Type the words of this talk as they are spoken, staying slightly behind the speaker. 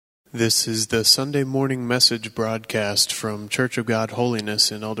This is the Sunday morning message broadcast from Church of God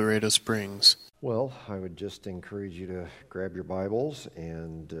Holiness in El Dorado Springs. Well, I would just encourage you to grab your Bibles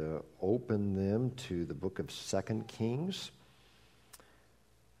and open them to the book of 2 Kings.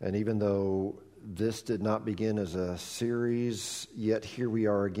 And even though this did not begin as a series, yet here we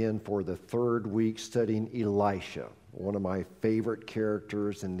are again for the third week studying Elisha, one of my favorite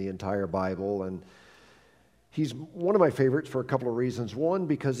characters in the entire Bible. And he's one of my favorites for a couple of reasons. One,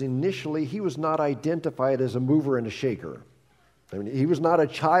 because initially he was not identified as a mover and a shaker. I mean, he was not a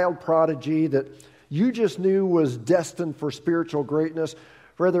child prodigy that you just knew was destined for spiritual greatness.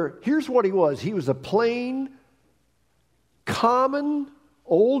 Rather, here's what he was. He was a plain, common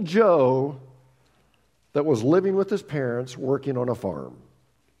old Joe that was living with his parents working on a farm.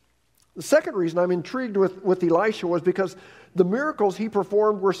 The second reason I'm intrigued with Elisha was because the miracles he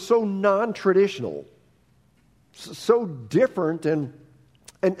performed were so non-traditional, so different. And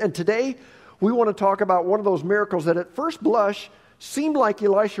today we want to talk about one of those miracles that at first blush seemed like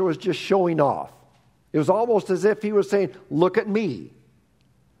Elisha was just showing off. It was almost as if he was saying, look at me.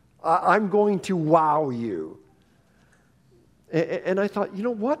 I'm going to wow you. And I thought, you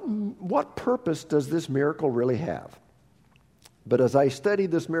know, what purpose does this miracle really have? But as I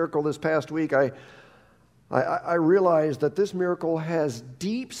studied this miracle this past week, I realized that this miracle has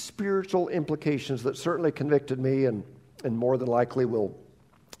deep spiritual implications that certainly convicted me and more than likely will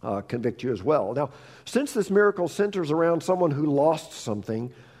convict you as well. Now, since this miracle centers around someone who lost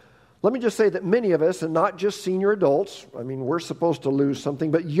something, let me just say that many of us, and not just senior adults, I mean, we're supposed to lose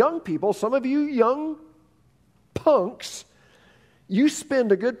something, but young people, some of you young punks, you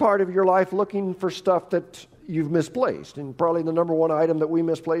spend a good part of your life looking for stuff that you've misplaced. And probably the number one item that we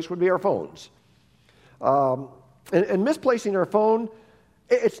misplace would be our phones. And misplacing our phone,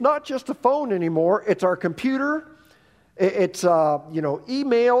 it's not just a phone anymore. It's our computer. It's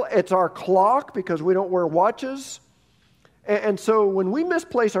email. It's our clock because we don't wear watches. And so when we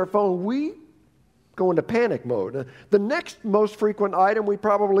misplace our phone, we go into panic mode. The next most frequent item we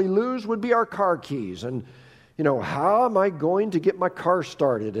probably lose would be our car keys. And, you know, how am I going to get my car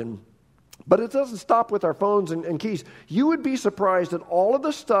started? But it doesn't stop with our phones and keys. You would be surprised at all of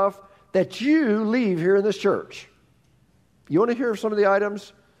the stuff that you leave here in this church. You want to hear some of the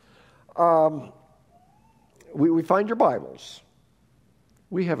items? We find your Bibles.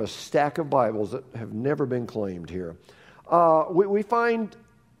 We have a stack of Bibles that have never been claimed here. We find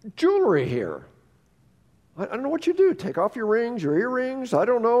jewelry here. I don't know what you do. Take off your rings, your earrings. I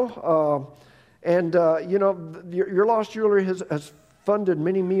don't know. Your lost jewelry has funded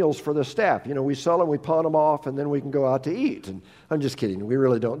many meals for the staff. You know, we sell them, we pawn them off, and then we can go out to eat. And I'm just kidding. We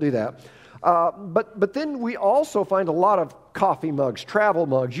really don't do that. But then we also find a lot of coffee mugs, travel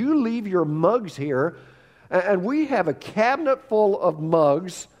mugs. You leave your mugs here, and we have a cabinet full of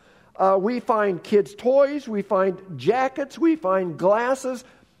mugs. We find kids' toys. We find jackets. We find glasses.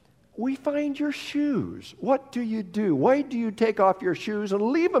 We find your shoes. What do you do? Why do you take off your shoes and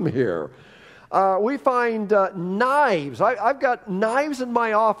leave them here? We find knives. I've got knives in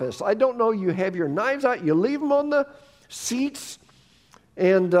my office. I don't know, you have your knives out, you leave them on the seats.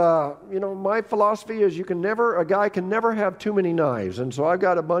 And, my philosophy is a guy can never have too many knives. And so I've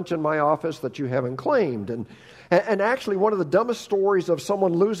got a bunch in my office that you haven't claimed. And actually, one of the dumbest stories of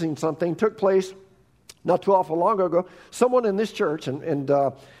someone losing something took place not too awful long ago. Someone in this church, and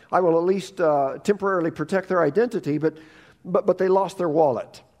I will at least temporarily protect their identity, but they lost their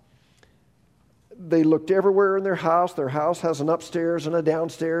wallet. They looked everywhere in their house. Their house has an upstairs and a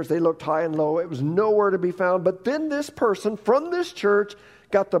downstairs. They looked high and low. It was nowhere to be found. But then this person from this church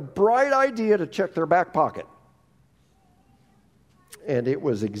got the bright idea to check their back pocket. And it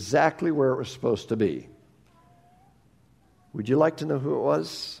was exactly where it was supposed to be. Would you like to know who it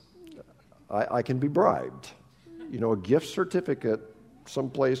was? I can be bribed. You know, a gift certificate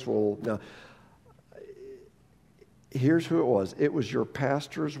someplace will... Now, here's who it was. It was your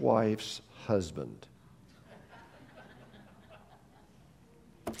pastor's wife's husband.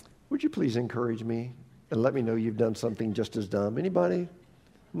 Would you please encourage me and let me know you've done something just as dumb? Anybody?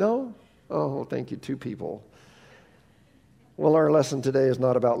 No? Oh, thank you. 2 people. Well, our lesson today is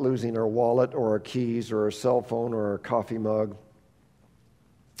not about losing our wallet or our keys or our cell phone or our coffee mug.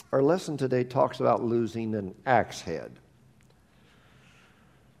 Our lesson today talks about losing an axe head.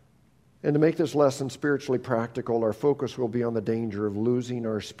 And to make this lesson spiritually practical, our focus will be on the danger of losing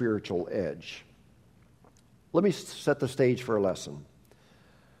our spiritual edge. Let me set the stage for a lesson.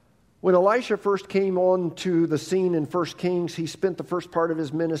 When Elisha first came onto the scene in 1 Kings, he spent the first part of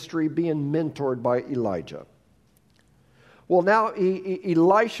his ministry being mentored by Elijah. Well, now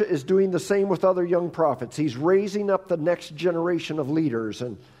Elisha is doing the same with other young prophets. He's raising up the next generation of leaders.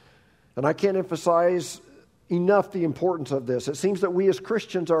 And And I can't emphasize enough the importance of this. It seems that we as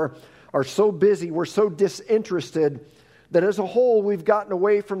Christians are so busy, we're so disinterested, that as a whole we've gotten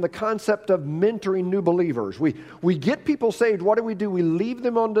away from the concept of mentoring new believers. We get people saved. What do? We leave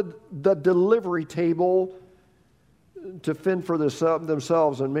them on the delivery table to fend for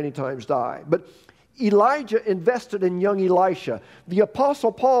themselves and many times die. But Elijah invested in young Elisha. The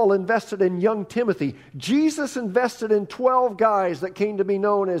Apostle Paul invested in young Timothy. Jesus invested in 12 guys that came to be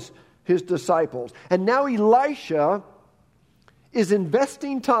known as his disciples. And now Elisha is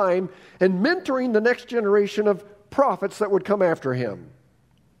investing time and mentoring the next generation of prophets that would come after him.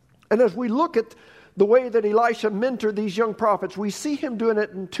 And as we look at the way that Elisha mentored these young prophets, we see him doing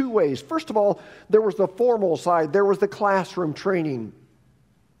it in two ways. First of all, there was the formal side. There was the classroom training.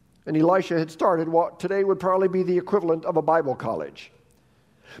 And Elisha had started what today would probably be the equivalent of a Bible college.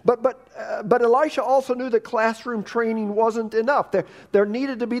 But Elisha also knew that classroom training wasn't enough. There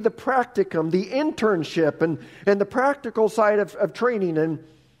needed to be the practicum, the internship, and the practical side of training.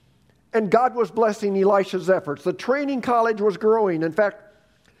 And God was blessing Elisha's efforts. The training college was growing. In fact,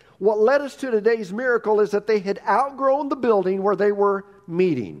 what led us to today's miracle is that they had outgrown the building where they were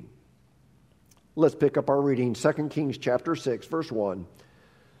meeting. Let's pick up our reading, 2 Kings chapter 6, verse 1.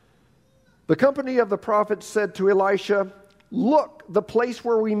 The company of the prophets said to Elisha, "Look, the place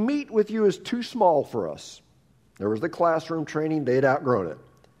where we meet with you is too small for us." There was the classroom training. They had outgrown it.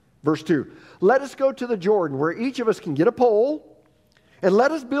 Verse 2, "Let us go to the Jordan where each of us can get a pole, and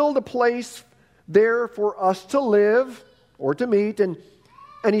let us build a place there for us to live or to meet." And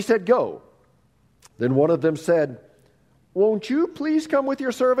he said, "Go." Then one of them said, "Won't you please come with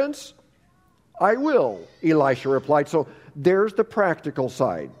your servants?" "I will," Elisha replied. So there's the practical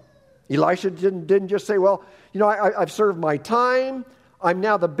side. Elisha didn't just say, "Well, I've served my time. I'm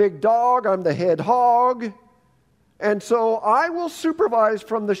now the big dog. I'm the head hog. And so I will supervise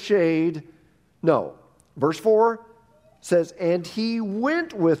from the shade." No. Verse 4 says, "And he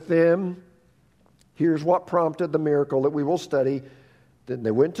went with them." Here's what prompted the miracle that we will study. Then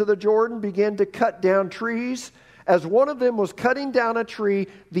they went to the Jordan, began to cut down trees. As one of them was cutting down a tree,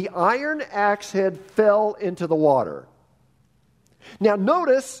 the iron axe head fell into the water. Now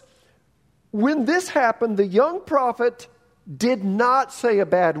notice, when this happened, the young prophet did not say a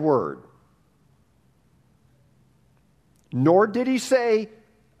bad word. Nor did he say,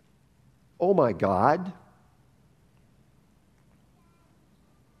 "Oh my God."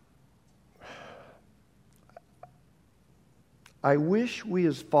 I wish we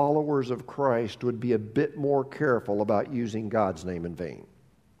as followers of Christ would be a bit more careful about using God's name in vain.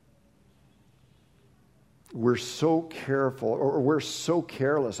 We're so careful, or we're so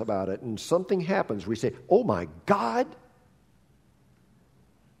careless about it, and something happens. We say, "Oh my God."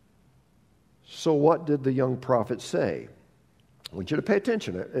 So what did the young prophet say? I want you to pay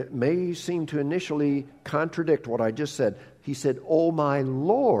attention. It may seem to initially contradict what I just said. He said, "Oh my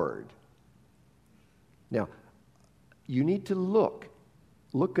Lord." Now, you need to look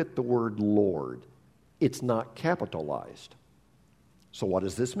at the word Lord. It's not capitalized. So what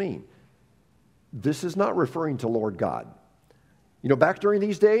does this mean? This is not referring to Lord God. Back during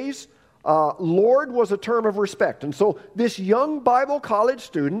these days, Lord was a term of respect. And so this young Bible college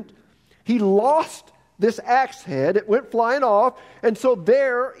student, he lost this axe head. It went flying off. And so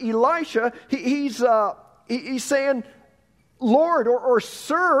there, Elisha, he's saying, "Lord," or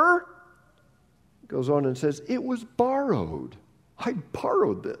 "Sir." Goes on and says, "It was borrowed. I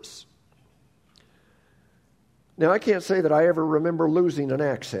borrowed this." Now, I can't say that I ever remember losing an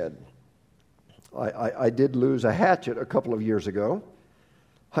axe head. I did lose a hatchet a couple of years ago.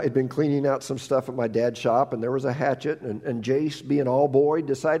 I had been cleaning out some stuff at my dad's shop, and there was a hatchet, and Jace, being all boy,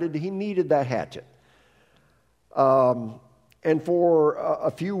 decided he needed that hatchet. And for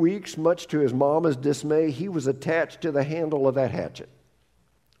a few weeks, much to his mama's dismay, he was attached to the handle of that hatchet.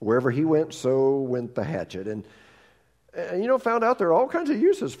 Wherever he went, so went the hatchet. And found out there are all kinds of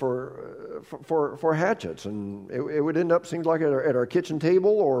uses for hatchets. And it would end up, seems like, at our kitchen table,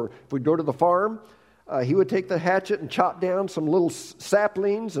 or if we'd go to the farm, he would take the hatchet and chop down some little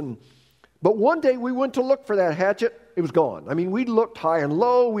saplings. But one day we went to look for that hatchet. It was gone. I mean, we looked high and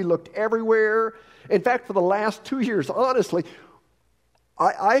low. We looked everywhere. In fact, for the last 2 years, honestly,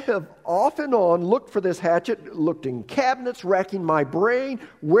 I have off and on looked for this hatchet, looked in cabinets, racking my brain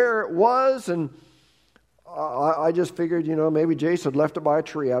where it was, and I just figured, maybe Jace had left it by a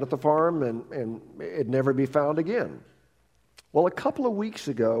tree out at the farm, and it'd never be found again. Well, a couple of weeks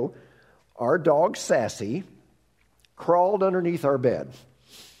ago, our dog Sassy crawled underneath our bed.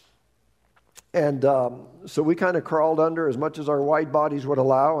 And so we kind of crawled under as much as our wide bodies would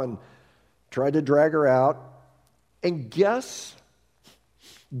allow and tried to drag her out. And guess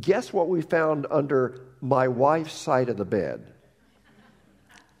Guess what we found under my wife's side of the bed?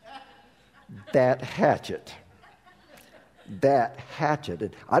 That hatchet. That hatchet.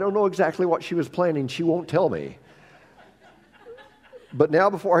 And I don't know exactly what she was planning. She won't tell me. But now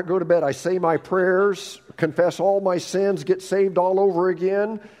before I go to bed, I say my prayers, confess all my sins, get saved all over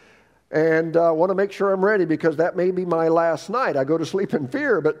again, and want to make sure I'm ready because that may be my last night. I go to sleep in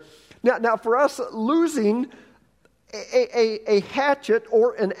fear. But now for us, losing a hatchet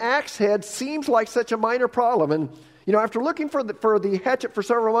or an axe head seems like such a minor problem. And, after looking for the hatchet for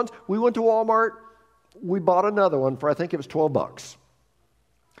several months, we went to Walmart. We bought another one for, I think it was $12.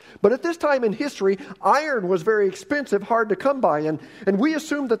 But at this time in history, iron was very expensive, hard to come by. And we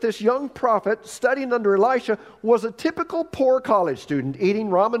assumed that this young prophet studying under Elisha was a typical poor college student eating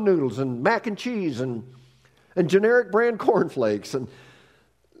ramen noodles and mac and cheese and generic brand cornflakes. And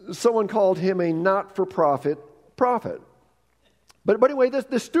someone called him a not-for-profit prophet. But anyway,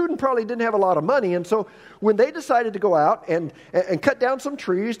 this student probably didn't have a lot of money. And so when they decided to go out and cut down some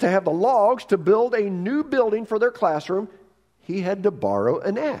trees to have the logs to build a new building for their classroom, he had to borrow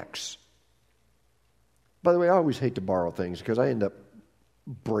an axe. By the way, I always hate to borrow things because I end up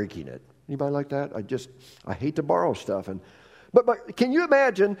breaking it. Anybody like that? I hate to borrow stuff. But can you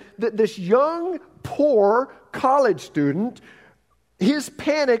imagine that this young, poor college student, his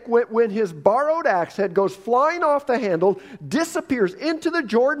panic when his borrowed axe head goes flying off the handle, disappears into the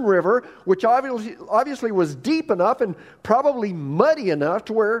Jordan River, which obviously was deep enough and probably muddy enough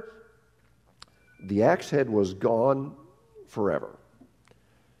to where the axe head was gone forever.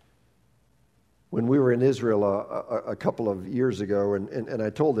 When we were in Israel a couple of years ago, and I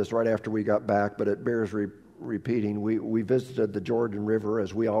told this right after we got back, but it bears repeating, we visited the Jordan River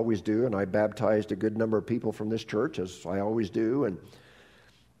as we always do, and I baptized a good number of people from this church, as I always do,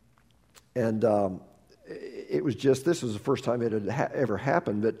 and it was just, this was the first time it had ever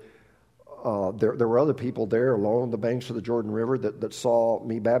happened, but there were other people there along the banks of the Jordan River that saw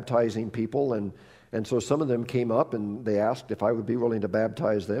me baptizing people, and so some of them came up and they asked if I would be willing to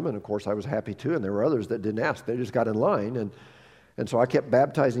baptize them. And of course I was happy to. And there were others that didn't ask. They just got in line. And so I kept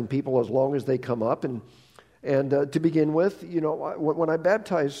baptizing people as long as they come up. And to begin with, when I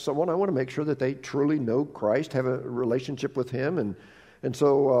baptize someone, I want to make sure that they truly know Christ, have a relationship with Him. And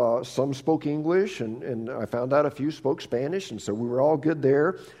so some spoke English and I found out a few spoke Spanish. And so we were all good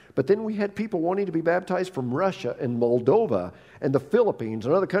there. But then we had people wanting to be baptized from Russia and Moldova and the Philippines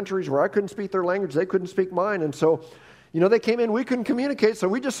and other countries where I couldn't speak their language, they couldn't speak mine. And so, they came in, we couldn't communicate, so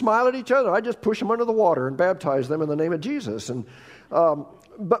we just smiled at each other. I just pushed them under the water and baptized them in the name of Jesus. And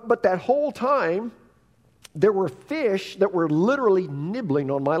but that whole time, there were fish that were literally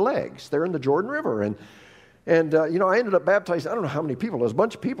nibbling on my legs. They're in the Jordan River. And I ended up baptizing, I don't know how many people, it was a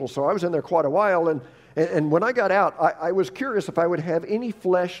bunch of people, so I was in there quite a while. And when I got out, I was curious if I would have any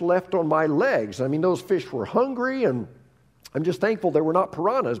flesh left on my legs. I mean, those fish were hungry, and I'm just thankful they were not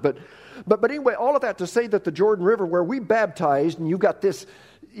piranhas. But anyway, all of that to say that the Jordan River, where we baptized, and you've got this,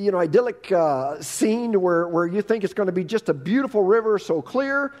 idyllic scene where you think it's going to be just a beautiful river, so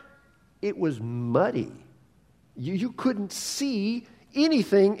clear, it was muddy. You couldn't see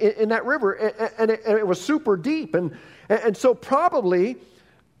anything in that river, and it was super deep. And so probably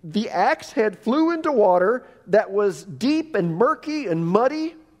the axe head flew into water that was deep and murky and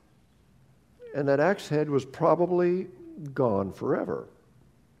muddy, and that axe head was probably gone forever.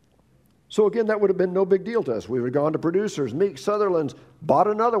 So again, that would have been no big deal to us. We would have gone to Producers, Meek, Sutherland's, bought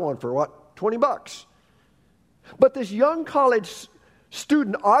another one for what, $20. But this young college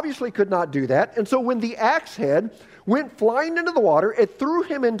student obviously could not do that, and so when the axe head went flying into the water, it threw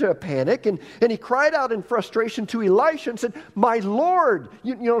him into a panic, and he cried out in frustration to Elisha and said, "My Lord,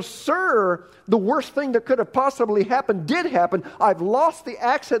 sir, the worst thing that could have possibly happened did happen. I've lost the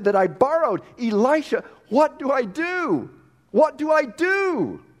axe head that I borrowed. Elisha, what do I do? What do I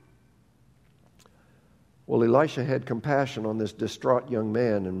do?" Well, Elisha had compassion on this distraught young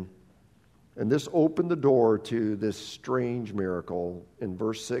man, and this opened the door to this strange miracle. In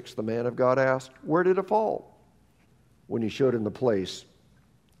verse 6, the man of God asked, "Where did it fall?" When he showed him the place,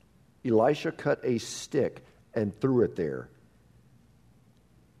 Elisha cut a stick and threw it there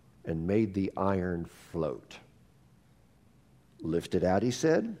and made the iron float. "Lift it out," he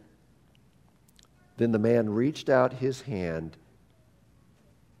said. Then the man reached out his hand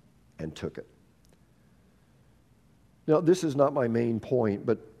and took it. Now, this is not my main point,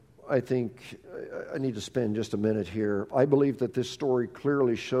 but I think I need to spend just a minute here. I believe that this story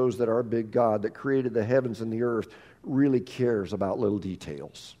clearly shows that our big God that created the heavens and the earth really cares about little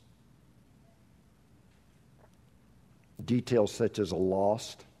details. Details such as a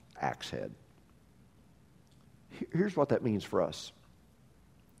lost axe head. Here's what that means for us.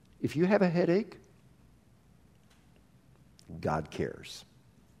 If you have a headache, God cares.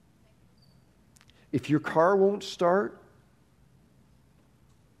 If your car won't start,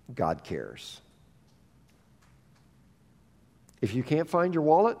 God cares. If you can't find your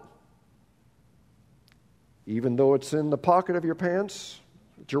wallet, even though it's in the pocket of your pants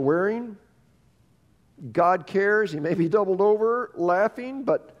that you're wearing, God cares. You may be doubled over laughing,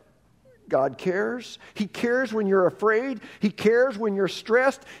 but God cares. He cares when you're afraid. He cares when you're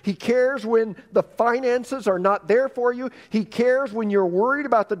stressed. He cares when the finances are not there for you. He cares when you're worried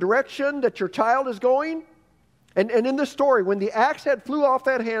about the direction that your child is going. And in this story, when the axe head flew off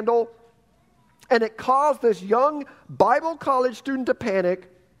that handle and it caused this young Bible college student to panic,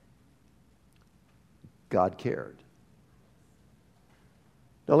 God cared.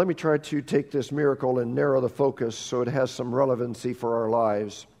 Now let me try to take this miracle and narrow the focus so it has some relevancy for our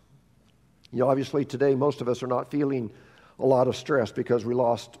lives. You know, obviously today most of us are not feeling a lot of stress because we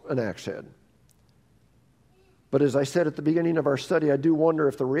lost an axe head. But as I said at the beginning of our study, I do wonder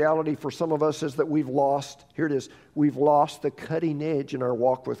if the reality for some of us is that we've lost the cutting edge in our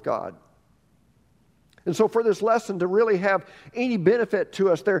walk with God. And so for this lesson to really have any benefit to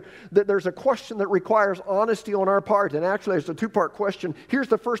us, there's a question that requires honesty on our part. And actually, it's a two-part question. Here's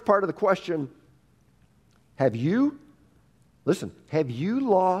the first part of the question. Have you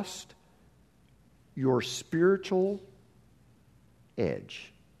lost your spiritual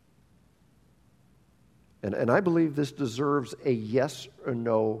edge? And I believe this deserves a yes or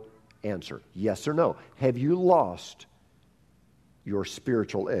no answer. Yes or no. Have you lost your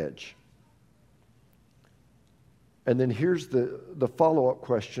spiritual edge? And then here's the follow-up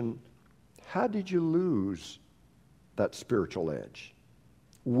question. How did you lose that spiritual edge?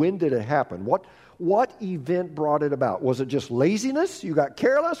 When did it happen? What event brought it about? Was it just laziness? You got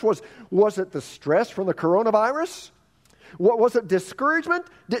careless? Was it the stress from the coronavirus? Was it discouragement?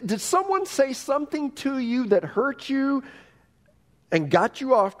 Did someone say something to you that hurt you and got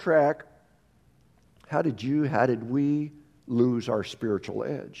you off track? How did we lose our spiritual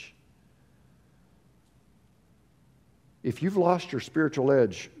edge? If you've lost your spiritual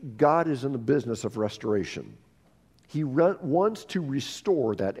edge, God is in the business of restoration. He wants to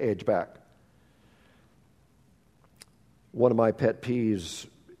restore that edge back. One of my pet peeves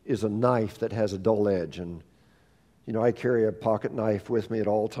is a knife that has a dull edge. And, you know, I carry a pocket knife with me at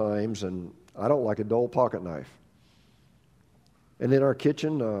all times, and I don't like a dull pocket knife. And in our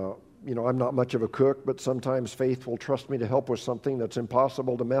kitchen, I'm not much of a cook, but sometimes Faith will trust me to help with something that's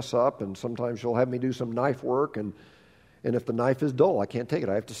impossible to mess up, and sometimes she'll have me do some knife work, and if the knife is dull, I can't take it.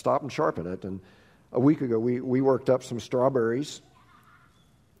 I have to stop and sharpen it. And a week ago, we worked up some strawberries.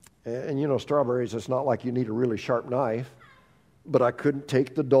 And you know, strawberries, it's not like you need a really sharp knife. But I couldn't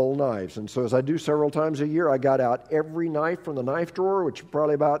take the dull knives. And so as I do several times a year, I got out every knife from the knife drawer, which is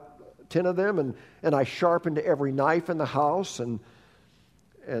probably about 10 of them, and I sharpened every knife in the house.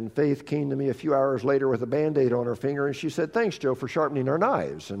 And Faith came to me a few hours later with a Band-Aid on her finger, and she said, "Thanks, Joe, for sharpening our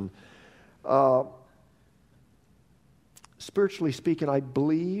knives." And spiritually speaking, I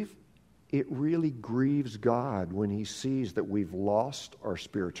believe it really grieves God when He sees that we've lost our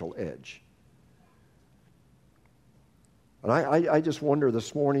spiritual edge. And I just wonder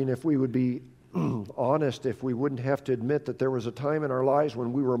this morning if we would be honest, if we wouldn't have to admit that there was a time in our lives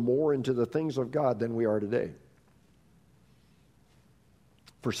when we were more into the things of God than we are today.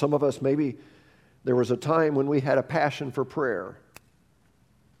 For some of us, maybe there was a time when we had a passion for prayer.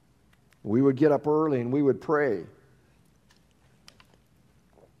 We would get up early and we would pray.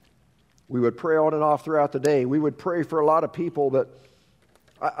 We would pray on and off throughout the day. We would pray for a lot of people, but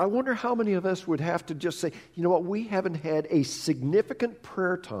I wonder how many of us would have to just say, you know what, we haven't had a significant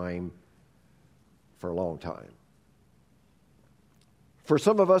prayer time for a long time. For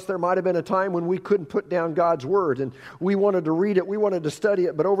some of us, there might have been a time when we couldn't put down God's Word, and we wanted to read it, we wanted to study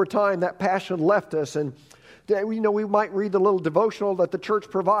it, but over time that passion left us, and we might read the little devotional that the church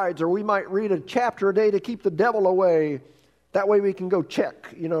provides, or we might read a chapter a day to keep the devil away. That way we can go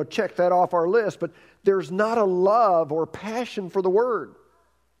check that off our list, but there's not a love or passion for the Word.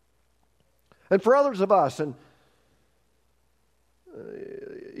 And for others of us, and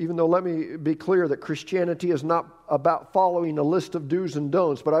even though let me be clear that Christianity is not about following a list of do's and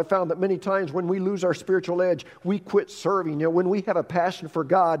don'ts, but I found that many times when we lose our spiritual edge, we quit serving. You know, when we have a passion for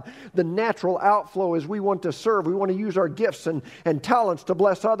God, the natural outflow is we want to serve. We want to use our gifts and talents to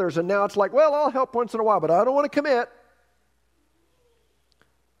bless others. And now it's like, well, I'll help once in a while, but I don't want to commit.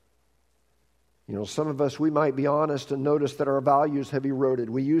 You know, some of us, we might be honest and notice that our values have eroded.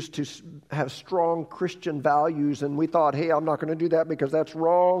 We used to have strong Christian values, and we thought, hey, I'm not going to do that because that's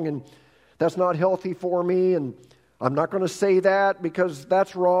wrong, and that's not healthy for me, and I'm not going to say that because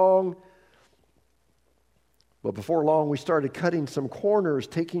that's wrong. But before long, we started cutting some corners,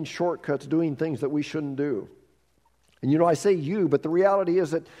 taking shortcuts, doing things that we shouldn't do. And I say you, but the reality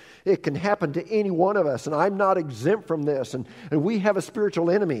is that it can happen to any one of us, and I'm not exempt from this. And we have a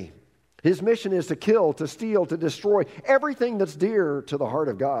spiritual enemy. His mission is to kill, to steal, to destroy everything that's dear to the heart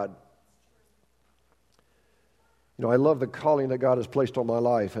of God. I love the calling that God has placed on my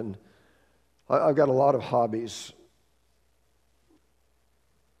life, and I've got a lot of hobbies.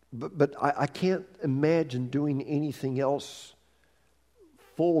 But I can't imagine doing anything else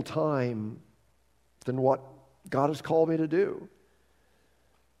full time than what God has called me to do.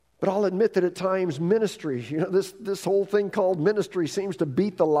 But I'll admit that at times ministry, this whole thing called ministry seems to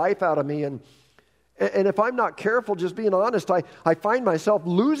beat the life out of me. And if I'm not careful, just being honest, I find myself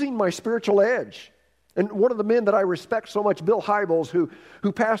losing my spiritual edge. And one of the men that I respect so much, Bill Hybels,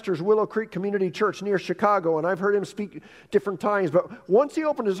 who pastors Willow Creek Community Church near Chicago, and I've heard him speak different times, but once he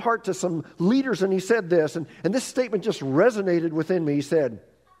opened his heart to some leaders and he said this, and this statement just resonated within me. He said,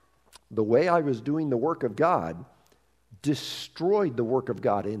 "The way I was doing the work of God destroyed the work of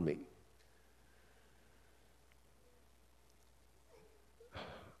God in me."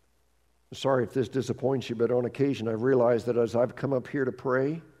 Sorry if this disappoints you, but on occasion I've realized that as I've come up here to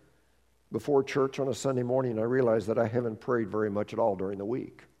pray before church on a Sunday morning, I realize that I haven't prayed very much at all during the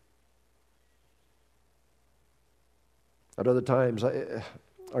week. At other times,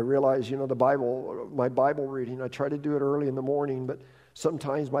 I realize, the Bible, my Bible reading, I try to do it early in the morning, but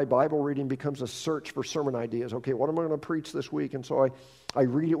sometimes my Bible reading becomes a search for sermon ideas. Okay, what am I going to preach this week? And so I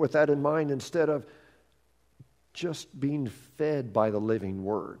read it with that in mind instead of just being fed by the living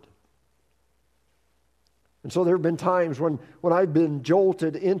Word. And so there have been times when I've been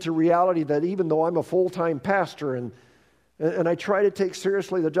jolted into reality that even though I'm a full-time pastor and I try to take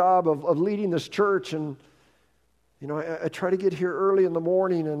seriously the job of leading this church, and I try to get here early in the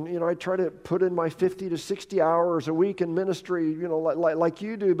morning, and I try to put in my 50 to 60 hours a week in ministry, like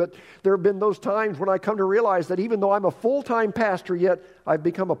you do. But there have been those times when I come to realize that even though I'm a full-time pastor, yet I've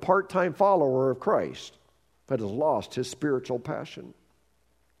become a part-time follower of Christ that has lost his spiritual passion.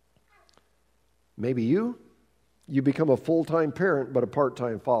 Maybe you become a full-time parent but a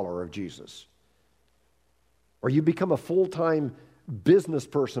part-time follower of Jesus. Or you become a full-time business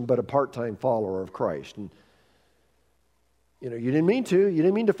person but a part-time follower of Christ. And you didn't mean to. You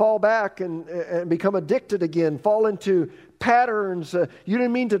didn't mean to fall back and become addicted again, fall into patterns. You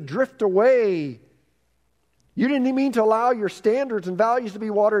didn't mean to drift away. You didn't mean to allow your standards and values to be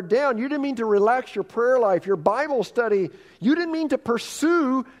watered down. You didn't mean to relax your prayer life, your Bible study. You didn't mean to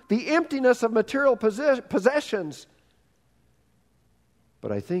pursue the emptiness of material possessions.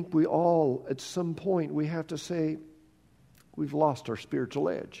 But I think we all, at some point, we have to say, we've lost our spiritual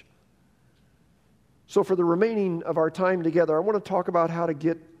edge. So for the remaining of our time together, I want to talk about how to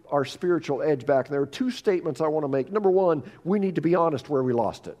get our spiritual edge back. And there are two statements I want to make. Number one, we need to be honest where we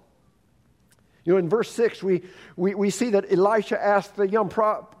lost it. In verse 6, we see that Elisha asked the young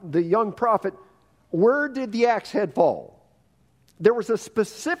prophet, where did the axe head fall? There was a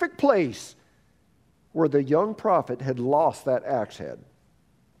specific place where the young prophet had lost that axe head.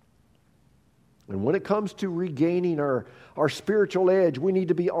 And when it comes to regaining our spiritual edge, we need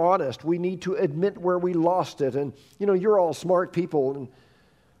to be honest. We need to admit where we lost it. And, you're all smart people. And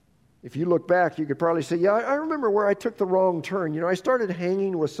if you look back, you could probably say, yeah, I remember where I took the wrong turn. I started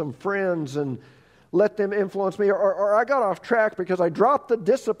hanging with some friends and let them influence me. Or I got off track because I dropped the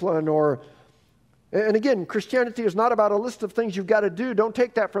discipline. And again, Christianity is not about a list of things you've got to do. Don't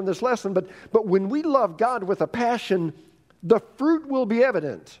take that from this lesson. But when we love God with a passion, the fruit will be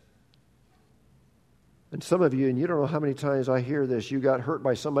evident. And some of you, and you don't know how many times I hear this, you got hurt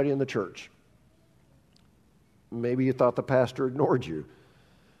by somebody in the church. Maybe you thought the pastor ignored you.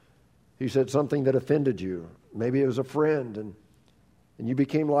 He said something that offended you. Maybe it was a friend, and you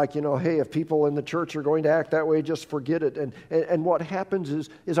became like, hey, if people in the church are going to act that way, just forget it. And what happens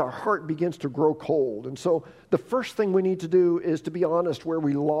is our heart begins to grow cold. And so the first thing we need to do is to be honest where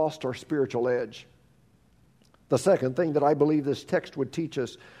we lost our spiritual edge. The second thing that I believe this text would teach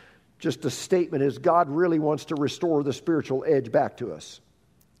us, just a statement, is God really wants to restore the spiritual edge back to us.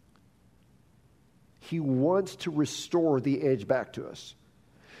 He wants to restore the edge back to us.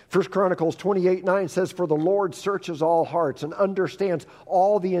 1 Chronicles 28:9 says, for the Lord searches all hearts and understands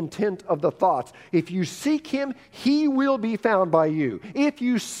all the intent of the thoughts. If you seek Him, He will be found by you. If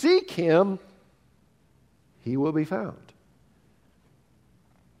you seek Him, He will be found.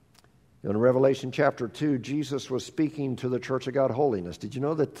 In Revelation chapter 2, Jesus was speaking to the Church of God Holiness. Did you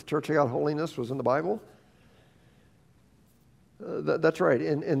know that the Church of God Holiness was in the Bible? That's right.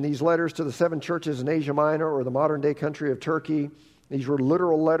 In these letters to the 7 churches in Asia Minor, or the modern-day country of Turkey, these were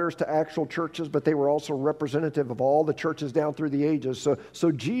literal letters to actual churches, but they were also representative of all the churches down through the ages.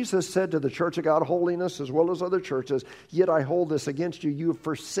 So Jesus said to the Church of God Holiness, as well as other churches, "Yet I hold this against you. You have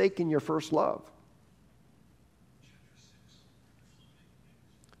forsaken your first love."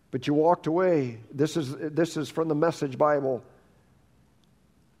 But you walked away. This is from the Message Bible.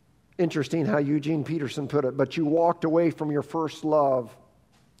 Interesting how Eugene Peterson put it. But you walked away from your first love.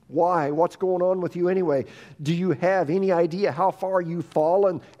 Why? What's going on with you anyway? Do you have any idea how far you've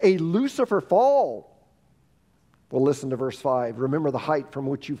fallen? A Lucifer fall. Well, listen to verse 5. Remember the height from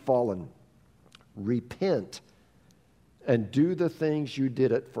which you've fallen. Repent and do the things you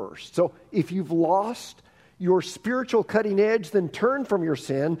did at first. So if you've lost your spiritual cutting edge, then turn from your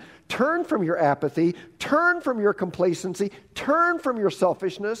sin, turn from your apathy, turn from your complacency, turn from your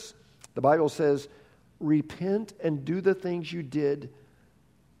selfishness. The Bible says, repent and do the things you did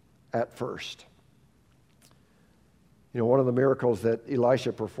at first. You know, one of the miracles that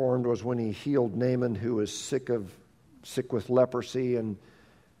Elisha performed was when he healed Naaman, who was sick with leprosy, and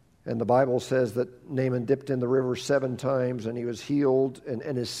the Bible says that Naaman dipped in the river 7 times and he was healed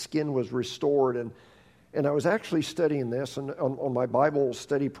and his skin was restored. And I was actually studying this, and on my Bible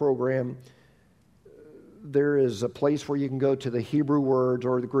study program, there is a place where you can go to the Hebrew words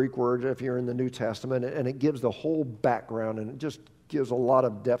or the Greek words if you're in the New Testament, and it gives the whole background, and it just gives a lot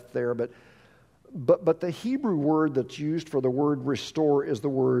of depth there. But the Hebrew word that's used for the word restore is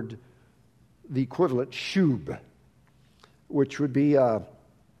the equivalent shub, which would be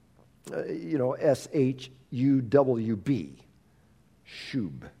SHUWB,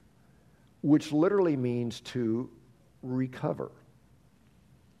 shub, which literally means to recover.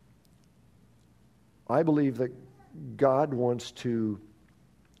 I believe that God wants to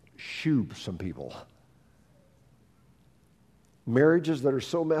shub some people. Marriages that are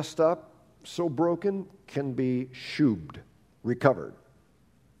so messed up, so broken, can be shubed, recovered.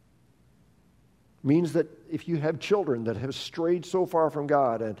 Means that if you have children that have strayed so far from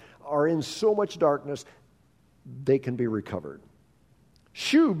God and are in so much darkness, they can be recovered.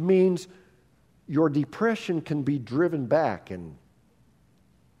 Shub means your depression can be driven back and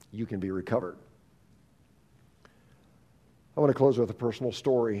you can be recovered. I want to close with a personal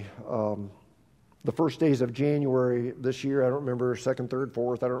story. The first days of January this year, I don't remember, 2nd, 3rd,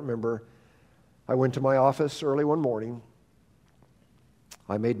 4th, I don't remember. I went to my office early one morning.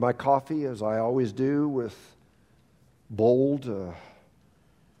 I made my coffee, as I always do, with bold.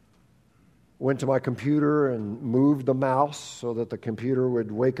 Went to my computer and moved the mouse so that the computer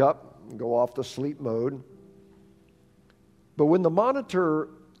would wake up and go off the sleep mode. But when the monitor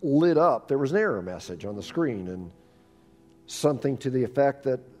lit up, there was an error message on the screen, and something to the effect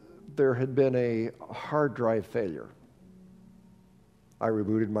that there had been a hard drive failure. I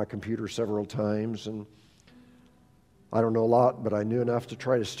rebooted my computer several times, and I don't know a lot, but I knew enough to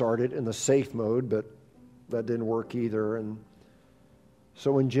try to start it in the safe mode, but that didn't work either. And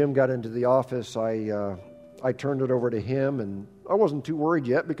so when Jim got into the office, I turned it over to him, and I wasn't too worried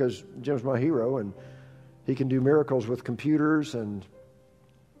yet because Jim's my hero, and he can do miracles with computers. And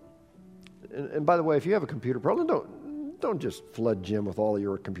by the way, if you have a computer problem, don't just flood Jim with all of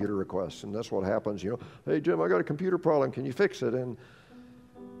your computer requests. And that's what happens, Hey, Jim, I got a computer problem. Can you fix it? And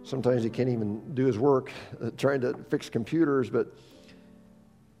sometimes he can't even do his work trying to fix computers. But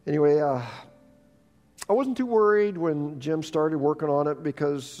anyway, I wasn't too worried when Jim started working on it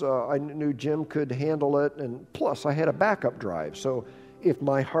because I knew Jim could handle it. And plus, I had a backup drive. So if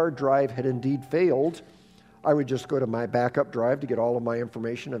my hard drive had indeed failed, I would just go to my backup drive to get all of my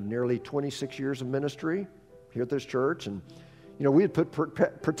information of nearly 26 years of ministry here at this church. And, we had put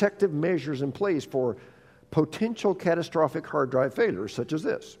protective measures in place for potential catastrophic hard drive failures, such as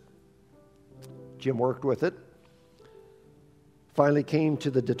this. Jim worked with it, finally came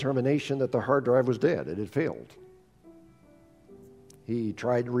to the determination that the hard drive was dead. It had failed. He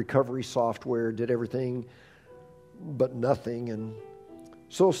tried recovery software, did everything, but nothing. And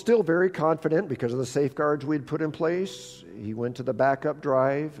so still very confident because of the safeguards we'd put in place, he went to the backup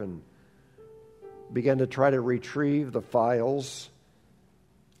drive and began to try to retrieve the files.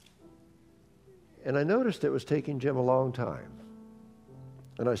 And I noticed it was taking Jim a long time.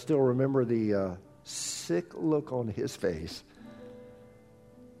 And I still remember the sick look on his face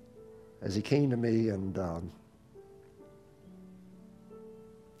as he came to me and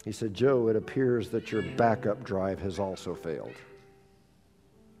he said, "Joe, it appears that your backup drive has also failed."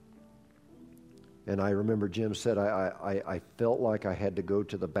 And I remember Jim said, I felt like I had to go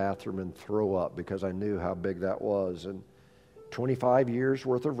to the bathroom and throw up because I knew how big that was. And 25 years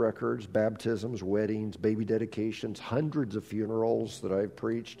worth of records, baptisms, weddings, baby dedications, hundreds of funerals that I've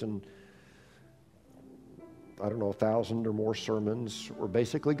preached, and 1,000 or more sermons were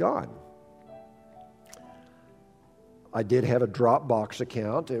basically gone. I did have a Dropbox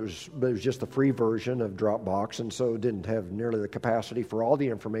account. It was just the free version of Dropbox, and so it didn't have nearly the capacity for all the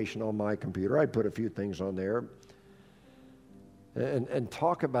information on my computer. I put a few things on there. And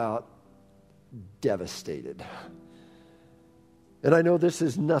talk about devastated. And I know this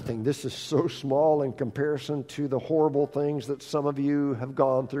is nothing. This is so small in comparison to the horrible things that some of you have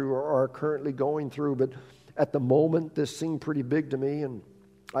gone through or are currently going through, but at the moment, this seemed pretty big to me, and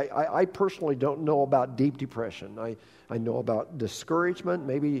I personally don't know about deep depression. I know about discouragement,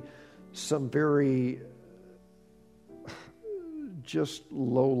 maybe some very just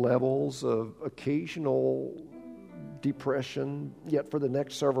low levels of occasional depression. Yet for the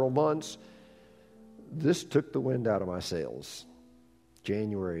next several months, this took the wind out of my sails.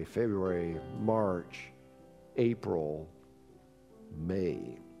 January, February, March, April,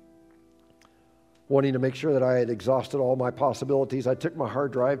 May. Wanting to make sure that I had exhausted all my possibilities, I took my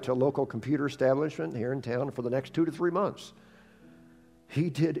hard drive to a local computer establishment here in town for the next 2 to 3 months. He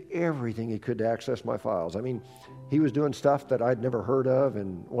did everything he could to access my files. I mean, he was doing stuff that I'd never heard of,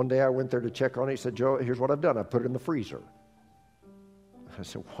 and one day I went there to check on it. He said, "Joe, here's what I've done. I put it in the freezer." I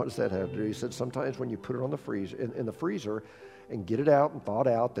said, "What does that have to do?" He said, "Sometimes when you put it on the in the freezer and get it out and thaw it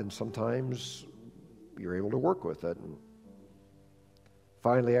out, then sometimes you're able to work with it." And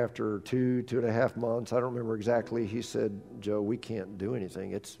finally, after 2.5 months, I don't remember exactly, he said, "Joe, we can't do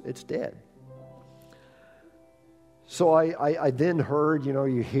anything. It's dead." So I then heard,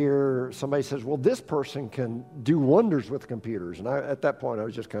 you hear somebody says, "Well, this person can do wonders with computers." And at that point, I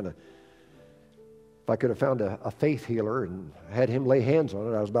was just kind of, if I could have found a faith healer and had him lay hands on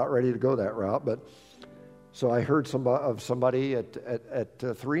it, I was about ready to go that route. But so I heard of somebody at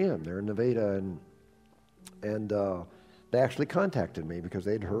 3M there in Nevada, and they actually contacted me because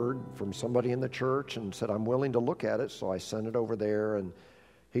they'd heard from somebody in the church and said, "I'm willing to look at it." So I sent it over there, and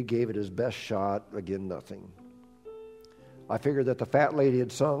he gave it his best shot. Again, nothing. I figured that the fat lady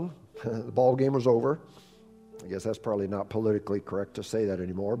had sung. The ball game was over. I guess that's probably not politically correct to say that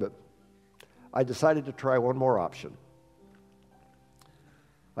anymore, but I decided to try one more option.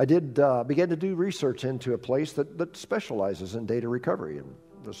 I did begin to do research into a place that specializes in data recovery, and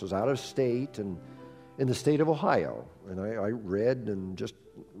this was out of state and in the state of Ohio. And I read and just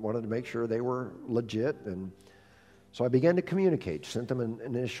wanted to make sure they were legit, and so I began to communicate, sent them an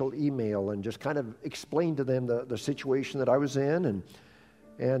initial email, and just kind of explained to them the situation that I was in.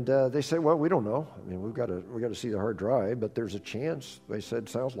 And they said, "Well, we don't know. I mean, we got to see the hard drive, but there's a chance." They said,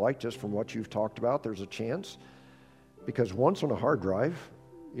 "Sounds like just from what you've talked about, there's a chance, because once on a hard drive,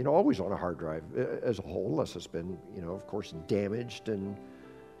 always on a hard drive as a whole, unless it's been, of course, damaged." And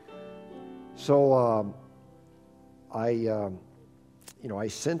so I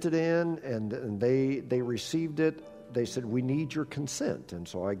sent it in, and they received it. They said, "We need your consent." And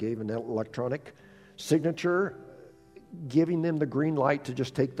so I gave an electronic signature, giving them the green light to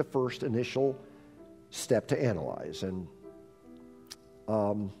just take the first initial step to analyze. And,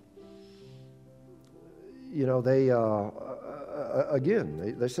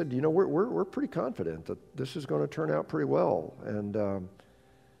 they said, we're pretty confident that this is going to turn out pretty well. And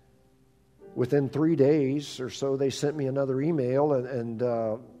within 3 days or so, they sent me another email, and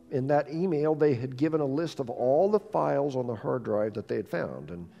in that email, they had given a list of all the files on the hard drive that they had found.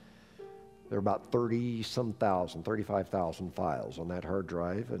 And there were about 35,000 files on that hard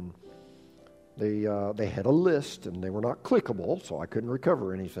drive. And they had a list, and they were not clickable, so I couldn't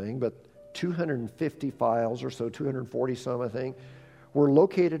recover anything. But 250 files or so, 240 some, I think, were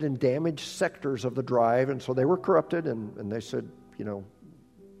located in damaged sectors of the drive. And so they were corrupted, and they said,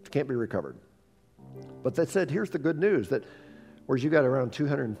 can't be recovered. But they said, here's the good news, that whereas you got around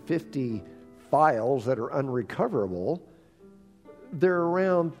 250 files that are unrecoverable, there are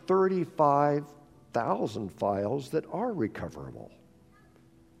around 35,000 files that are recoverable.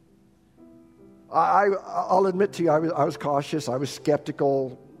 I'll admit to you, I was cautious. I was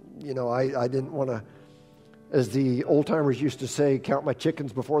skeptical. I didn't want to, as the old-timers used to say, count my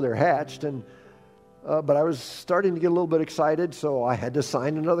chickens before they're hatched. But I was starting to get a little bit excited, so I had to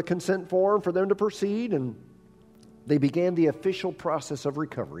sign another consent form for them to proceed, and they began the official process of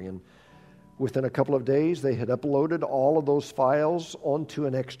recovery. And within a couple of days, they had uploaded all of those files onto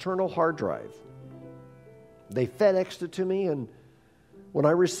an external hard drive. They FedExed it to me, and when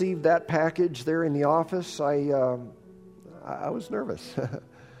I received that package there in the office, I was nervous.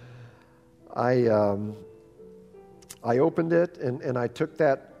 I opened it, and I took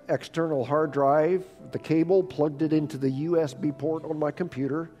that external hard drive, the cable, plugged it into the USB port on my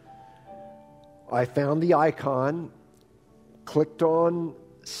computer. I found the icon, clicked on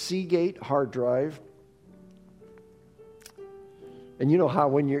Seagate hard drive. And you know how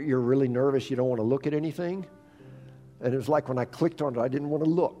when you're really nervous, you don't want to look at anything? And it was like when I clicked on it, I didn't want to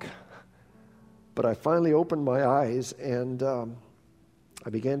look. But I finally opened my eyes, and I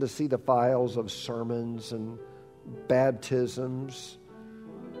began to see the files of sermons and baptisms,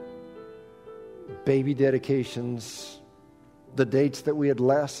 baby dedications, the dates that we had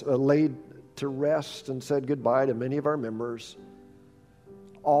laid to rest and said goodbye to many of our members.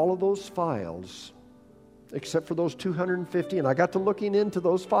 All of those files, except for those 250, and I got to looking into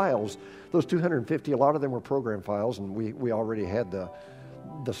those files. Those 250, a lot of them were program files, and we already had the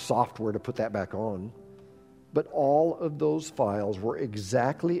software to put that back on. But all of those files were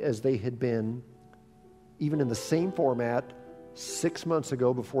exactly as they had been, even in the same format, 6 months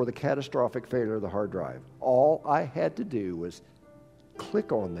ago before the catastrophic failure of the hard drive. All I had to do was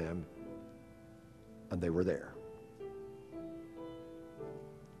click on them, and they were there.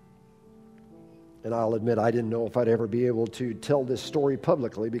 And I'll admit, I didn't know if I'd ever be able to tell this story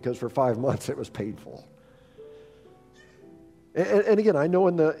publicly, because for 5 months it was painful. And again, I know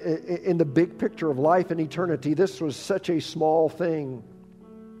in the big picture of life and eternity, this was such a small thing.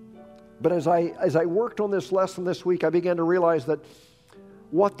 But as I worked on this lesson this week, I began to realize that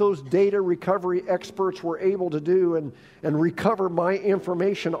what those data recovery experts were able to do and recover my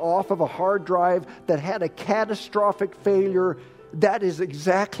information off of a hard drive that had a catastrophic failure, that is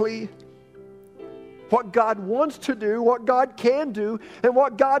exactly what God wants to do, what God can do, and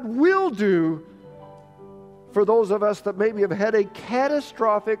what God will do for those of us that maybe have had a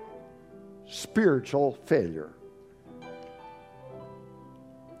catastrophic spiritual failure.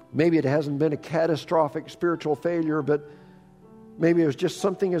 Maybe it hasn't been a catastrophic spiritual failure, but maybe it was just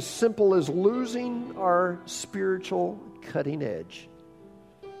something as simple as losing our spiritual cutting edge.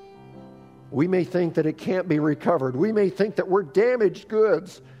 We may think that it can't be recovered. We may think that we're damaged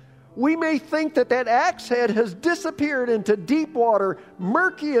goods. We may think that axe head has disappeared into deep water,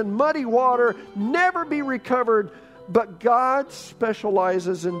 murky and muddy water, never be recovered. But God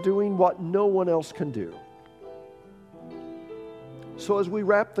specializes in doing what no one else can do. So as we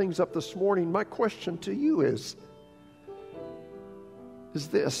wrap things up this morning, my question to you is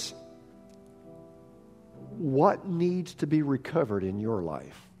this: what needs to be recovered in your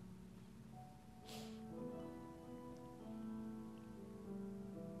life?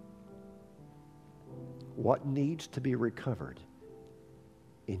 What needs to be recovered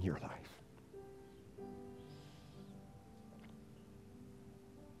in your life?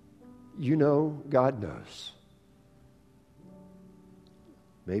 You know, God knows.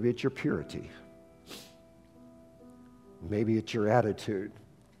 Maybe it's your purity. Maybe it's your attitude.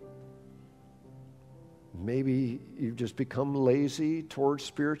 Maybe you've just become lazy towards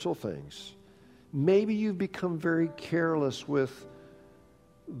spiritual things. Maybe you've become very careless with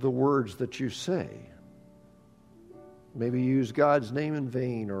the words that you say. Maybe you use God's name in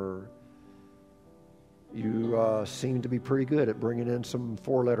vain, or you seem to be pretty good at bringing in some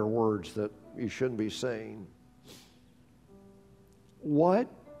four-letter words that you shouldn't be saying. What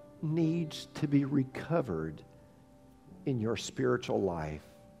needs to be recovered in your spiritual life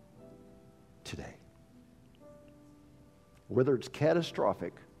today? Whether it's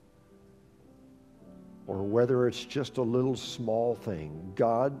catastrophic or whether it's just a little small thing,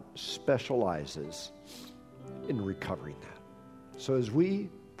 God specializes in recovering that. So as we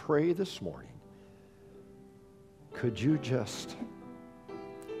pray this morning, could you just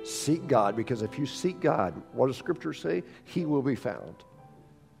seek God? Because if you seek God, what does Scripture say? He will be found.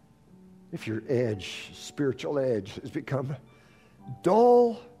 If your spiritual edge has become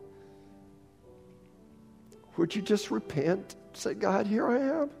dull, would you just repent? Say, God, here I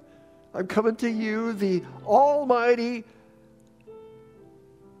am. I'm coming to you, the Almighty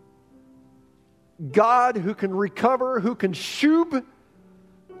God who can recover, who can shub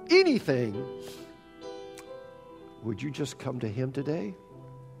anything. Would you just come to Him today?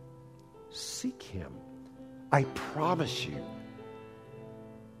 Seek Him. I promise you,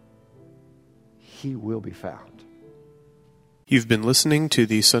 He will be found. You've been listening to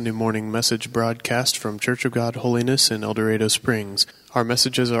the Sunday morning message broadcast from Church of God Holiness in El Dorado Springs. Our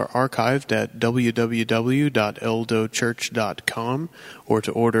messages are archived at www.eldochurch.com, or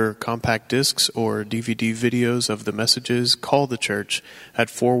to order compact discs or DVD videos of the messages, call the church at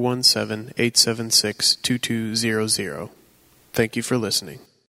 417-876-2200. Thank you for listening.